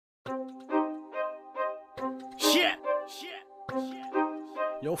Shit!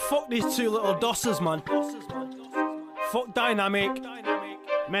 Yo, fuck these two little dossers, man. Fuck Dynamic,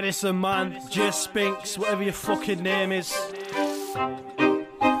 Medicine Man, J.Spinkz, whatever your fucking name is.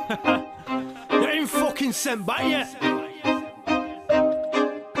 You ain't fucking sent back yet.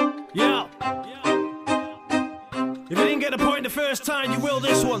 Yeah. If you didn't get the point the first time, you will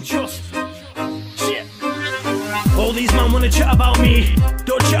this one, trust. Shit. All these man wanna chat about me.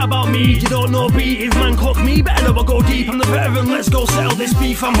 Don't chat about me, you don't know beat. If man clock me, better know I go deep. I'm the veteran, let's go settle this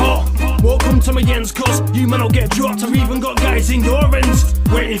beef, I'm hot. Won't come to my ends, cause you man will get dropped. I've even got guys in your ends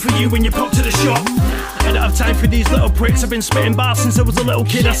waiting for you when you pop to the shop. I don't have time for these little pricks. I've been spitting bars since I was a little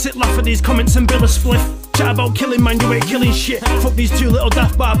kid. I sit laugh at these comments and bill a spliff. Chat about killing, man, you ain't killing shit. Fuck these two little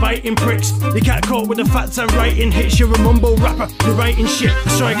daft bar biting pricks. You can't cope with the facts I'm writing hits. You're a mumble rapper, you're writing shit. I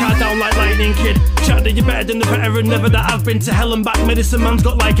strike hard down like lightning, kid. Chat that you're better than the veteran, never that I've been to hell and back. Medicine Man's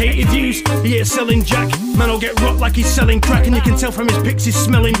got like 80 views. He ain't selling jack. Man'll get rocked like he's selling crack, and you can tell from his pics he's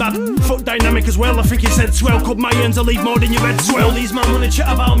smelling bad. Fuck Dynamic as well, I think he said swell. Cut my ends, I leave more than your head swell. These man wanna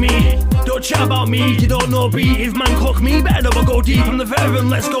chat about me. Don't chat about me, you don't know beat. If man clock me, better know I go deep. I'm the veteran,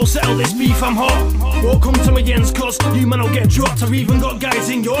 let's go settle this beef, I'm hot. Won't come to my ends, cause you man will get dropped. I've even got guys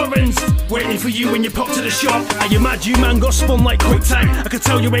in your ends waiting for you when you pop to the shop. Are you mad? You man got spun like quick time. I can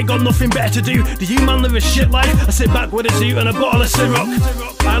tell you ain't got nothing better to do. Do you man live a shit life? I sit back with a zoo and a bottle of syrup.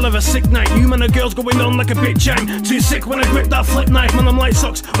 I'll have a sick night. You man, a girl's going on like a bitch. I'm too sick when I grip that flip knife. Man, I'm like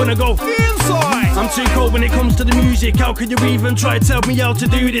socks when I go inside. I'm too cold when it comes to the music. How can you even try to tell me how to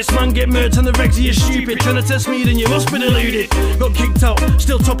do this? Man, get murked and the regs are you stupid. Trying to test me, then you must be deluded. Got kicked out,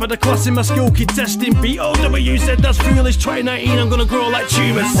 still top of the class in my skill kid testing. BOW said that's foolish. 2019, I'm gonna grow like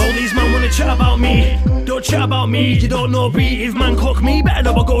tumours. All these man wanna chat about me. Don't chat about me, you don't know beat. If man clock me, better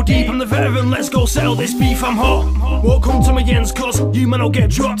know I go deep. I'm the veteran, let's go settle this beef, I'm hot. Won't come to my ends, cause you man will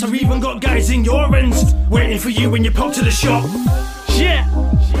get dropped. I've even got guys in your ends waiting for you when you pop to the shop. Shit!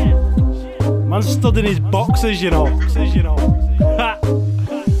 Man's stood in his boxers, you know. Ha!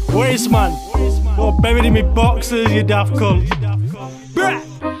 Waste man. Oh, buried in me boxers, you daft cunt.